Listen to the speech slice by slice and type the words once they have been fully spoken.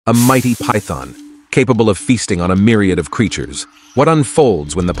A mighty python, capable of feasting on a myriad of creatures. What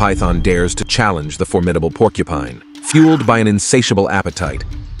unfolds when the python dares to challenge the formidable porcupine? Fueled by an insatiable appetite,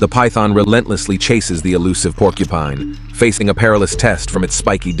 the python relentlessly chases the elusive porcupine, facing a perilous test from its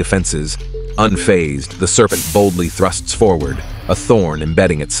spiky defenses. Unfazed, the serpent boldly thrusts forward, a thorn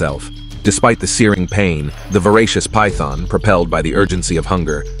embedding itself. Despite the searing pain, the voracious python, propelled by the urgency of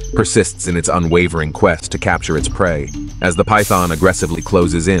hunger, persists in its unwavering quest to capture its prey. As the python aggressively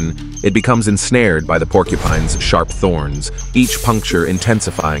closes in, it becomes ensnared by the porcupine's sharp thorns, each puncture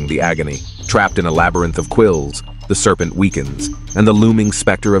intensifying the agony. Trapped in a labyrinth of quills, the serpent weakens, and the looming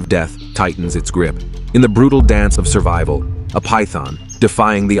specter of death tightens its grip. In the brutal dance of survival, a python,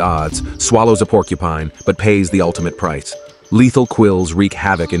 defying the odds, swallows a porcupine but pays the ultimate price. Lethal quills wreak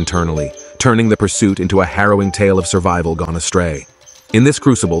havoc internally, turning the pursuit into a harrowing tale of survival gone astray. In this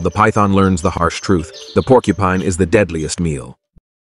crucible, the python learns the harsh truth: the porcupine is the deadliest meal.